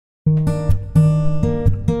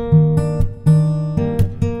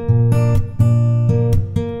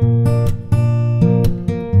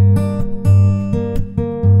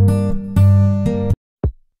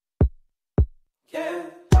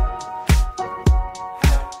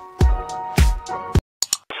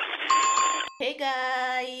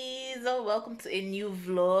welcome to a new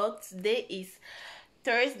vlog. Today is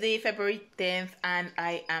Thursday, February 10th, and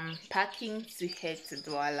I am packing to head to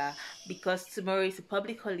Douala because tomorrow is a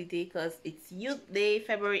public holiday because it's Youth Day,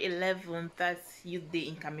 February 11th. That's Youth Day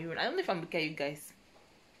in Cameroon. I don't know if I'm looking at you guys.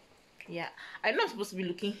 Yeah, I know I'm supposed to be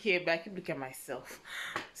looking here, but I keep looking at myself.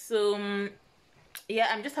 So yeah,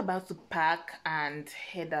 I'm just about to pack and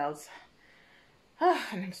head out.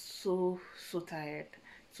 And I'm so tired.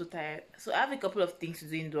 So I have a couple of things to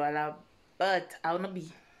do in Douala, but I will not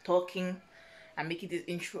be talking and making this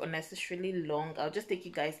intro unnecessarily long. I'll just take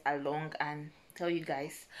you guys along and talk you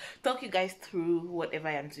guys through whatever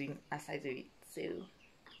I am doing as I do it. So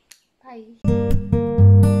bye.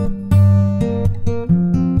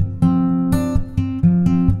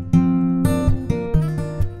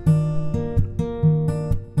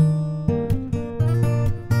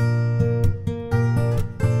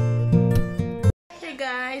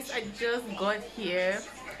 I just got here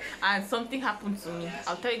and something happened to me.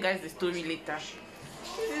 I'll tell you guys the story later.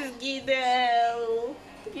 This is Gidel.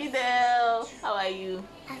 Gidel, how are you?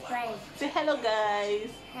 I'm fine. Say hello, guys.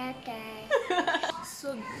 Hello, guys.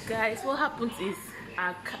 So guys, what happened is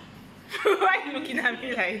our cat. Why are you looking at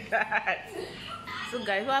me like that? So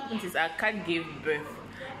guys, what happened is our cat gave birth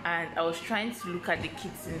and I was trying to look at the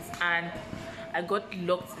kittens and I got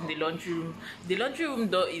locked in the laundry room. The laundry room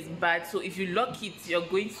door is bad, so if you lock it, you're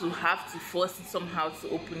going to have to force it somehow to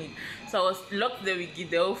open it. So I was locked there with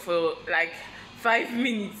Gidel for like 5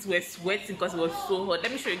 minutes. We're sweating because it was so hot.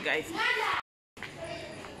 Let me show you guys.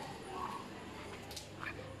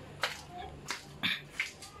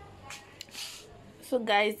 So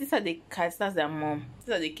guys, these are the cats. That's their mom.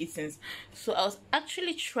 These are the kittens. So I was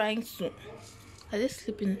actually trying to... Are they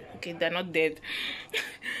sleeping? Okay, they're not dead.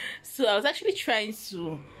 So I was actually trying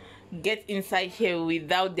to get inside here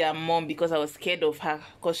without their mom because I was scared of her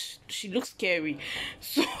because she looks scary.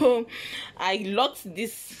 So I locked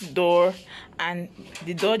this door and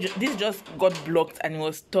the door this just got blocked and it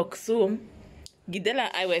was stuck. So Gidel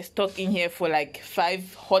and I were stuck in here for like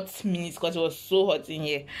 5 hot minutes because it was so hot in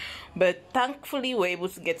here. But thankfully we were able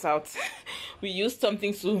to get out. We used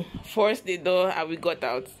something to force the door and we got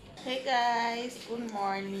out. Hey guys, good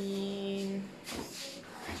morning.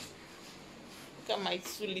 Look at my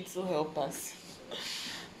 2 little helpers.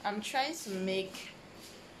 I'm trying to make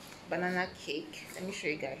banana cake. Let me show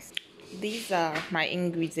you guys. These are my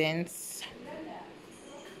ingredients.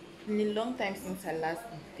 It's been a long time since I last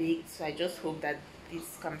baked, so I just hope that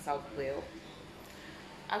this comes out well.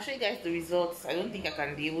 I'll show you guys the results. I don't think I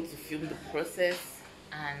can be able to film the process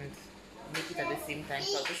and make it at the same time,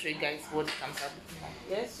 so I'll just show you guys what it comes out looking like.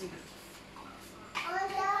 Yes.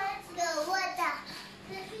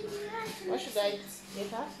 What should I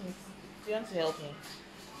get? Ask me. Do you want to help me?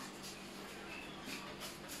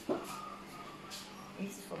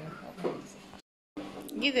 Easy for me. Help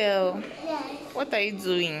me. Gidel, what are you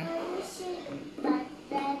doing?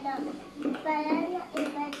 Banana is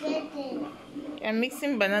my birthday. You're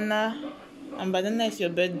mixing banana, and banana is your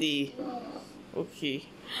birthday. Okay.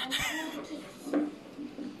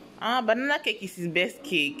 Banana cake is his best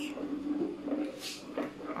cake.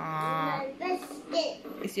 My best cake.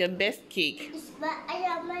 It's your best cake. It's my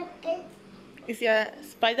Iron cake. It's your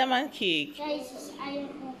Spider-Man cake. Yes, it's Iron.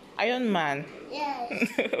 Iron Man.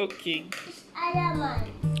 Yes. Okay. It's Iron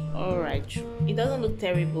Man. Alright. It doesn't look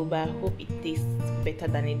terrible, but I hope it tastes better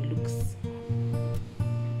than it looks.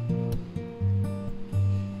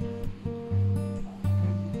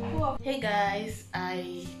 Hey guys,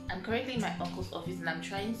 I am currently in my uncle's office and I'm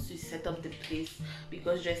trying to set up the place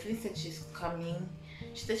because Jocelyn said she's coming.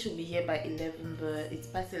 She said she'll be here by 11, but it's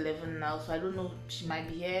past 11 now, so I don't know. She might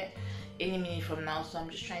be here any minute from now, so I'm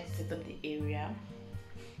just trying to set up the area.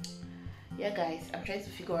 Yeah guys, I'm trying to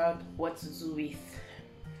figure out what to do with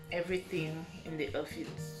everything in the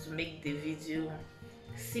office to make the video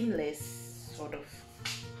seamless, sort of.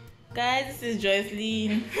 Guys, this is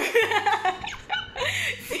Jocelyn.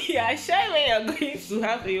 See, I shy when you're going to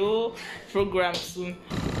have a whole program soon.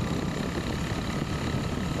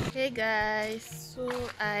 Hey guys, so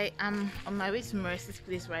I am on my way to Mercy's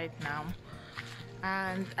place right now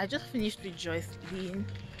and I just finished with Jocelyn.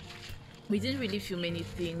 We didn't really film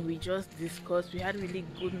anything, we just discussed. We had really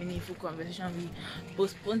good meaningful conversation. We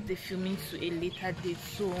postponed the filming to a later date,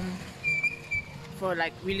 so for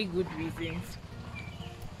like really good reasons.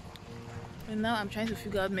 And now I'm trying to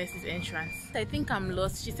figure out Mercy's entrance. I think I'm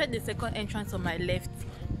lost. She said the second entrance on my left.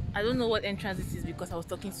 I don't know what entrance this is because I was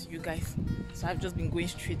talking to you guys, so I've just been going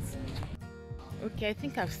straight. Okay, I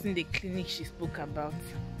think I've seen the clinic she spoke about,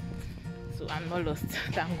 so I'm not lost.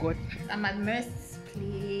 Thank God. I'm at Mercy's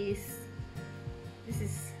place. This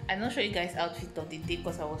is I'm not showing you guys outfit of the day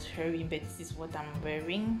because I was hurrying, but this is what I'm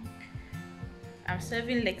wearing. I'm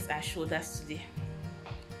serving legs and shoulders today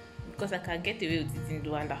because I can get away with it in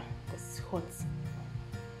Douala because it's hot.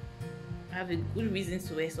 I have a good reason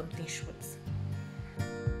to wear something short.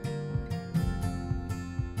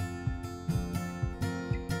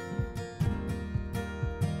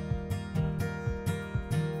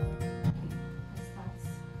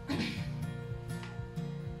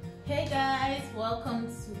 Hey guys, welcome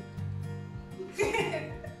to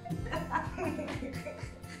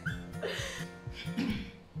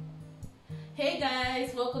Hey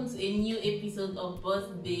guys, welcome to a new episode of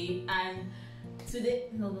Birthday. And today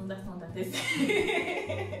no, that's not that is.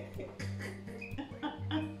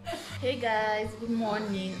 Hey guys, good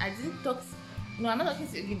morning. I didn't talk. No, I'm not talking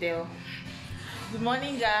to you there. Good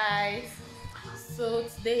morning guys. So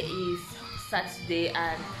today is Saturday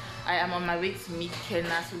and I am on my way to meet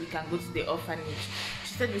Kenna so we can go to the orphanage.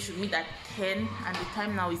 She said we should meet at 10 and the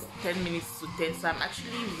time now is 10 minutes to 10, so I'm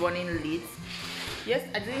actually running late. Yes,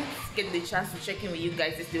 I didn't get the chance to check in with you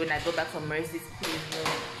guys yesterday when I got back from Mercy's place.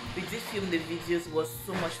 We did film the videos, it was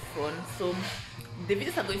so much fun. So the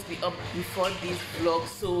videos are going to be up before this vlog,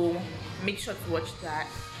 so make sure to watch that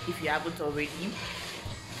if you haven't already.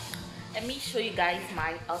 Let me show you guys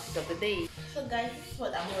my outfit of the day. So guys, this is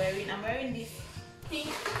what I'm wearing. I'm wearing this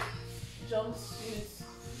pink jumpsuit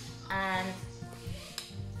and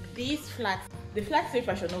these flats. The flats say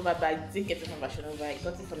Fashion Nova, but I didn't get it from Fashion Nova. I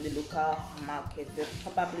got it from the local market. They're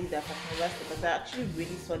probably the Fashion Nova, but they're actually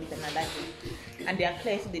really solid and I like it. And they are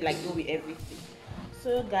clear, so they like go with everything.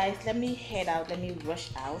 So guys, let me head out. Let me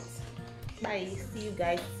rush out. Bye. See you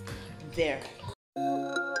guys there.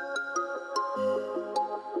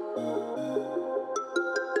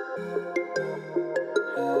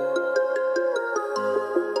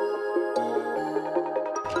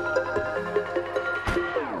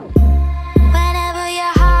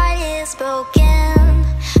 Broken,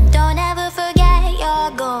 don't ever forget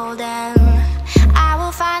you're golden. I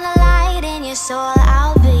will find a light in your soul,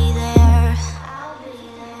 I'll be there.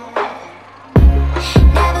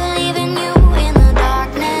 Never leaving you in the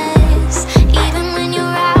darkness, even when you're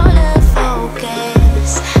out of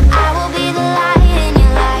focus. I will be the light in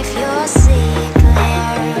your life, you'll see it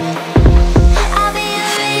clear. I'll be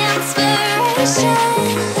your inspiration,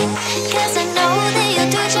 'cause I know that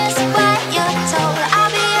you'll do just what you're told.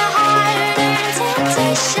 I'll be your heart and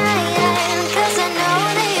temptation, 'cause I know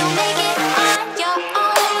that you'll make it on your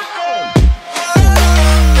own.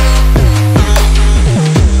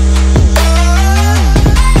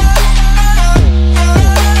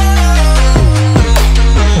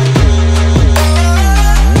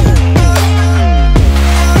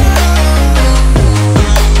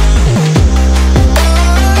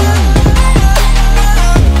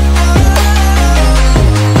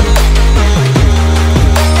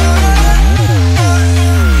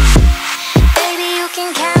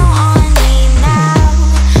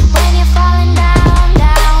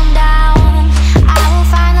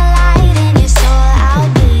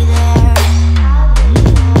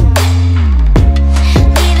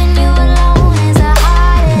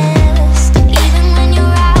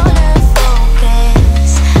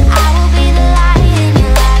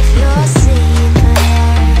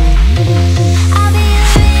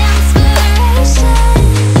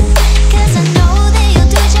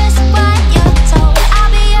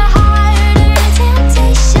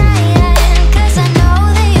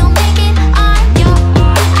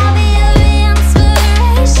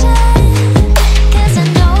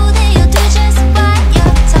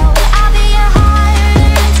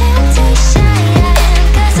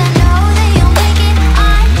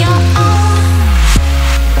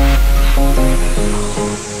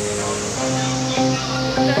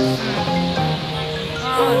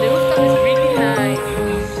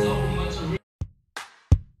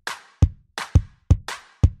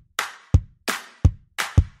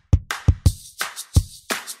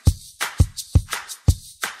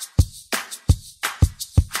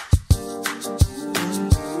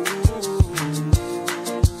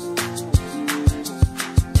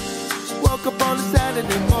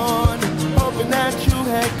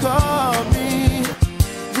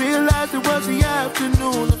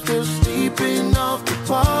 afternoon, I'm still sleeping off the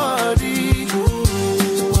party.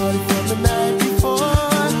 The party from the night before.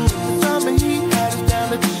 The summer heat had us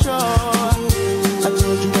down at the shore. I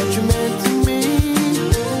told you what you meant to me.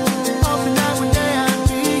 Hoping that one day I'd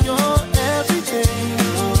be your everything.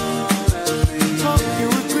 Hope you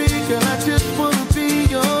agree, girl, I just wanna be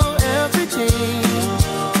your everything.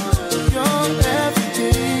 Your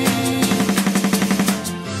everything.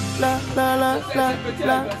 Hey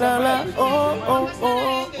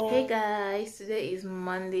guys, today is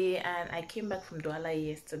Monday and I came back from Douala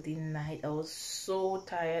yesterday night. I was so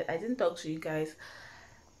tired. I didn't talk to you guys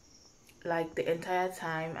like the entire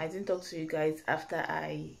time. I didn't talk to you guys after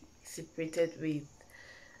I separated with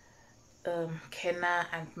Kenna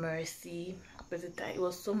and Mercy, but it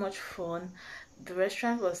was so much fun. The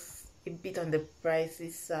restaurant was a bit on the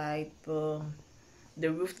pricey side, but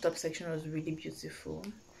the rooftop section was really beautiful,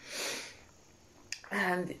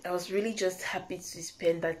 and I was really just happy to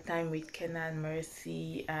spend that time with Kenna and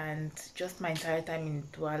Mercy, and just my entire time in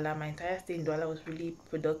Douala. My entire stay in Douala was really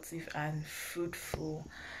productive and fruitful,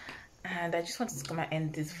 and I just wanted to come and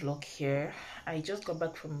end this vlog here. I just got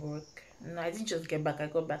back from work. No, I didn't just get back, I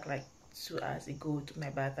got back like 2 hours ago, to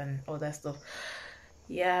my bath and all that stuff.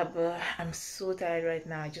 Yeah, but I'm so tired right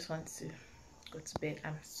now. I just want to go to bed.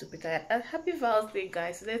 I'm super tired. And happy Val's Day,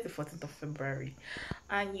 guys. Today's the 14th of February,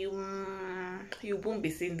 and you won't be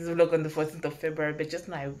seeing this vlog on the 14th of February, but just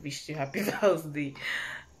know I wish you happy Val's Day.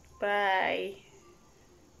 Bye,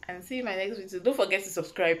 and see you in my next video. Don't forget to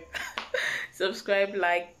subscribe. Subscribe,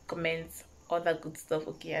 like, comment, all that good stuff.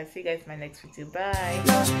 Okay, I'll see you guys in my next video. Bye.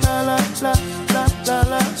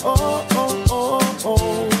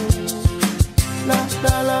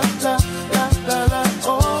 La la la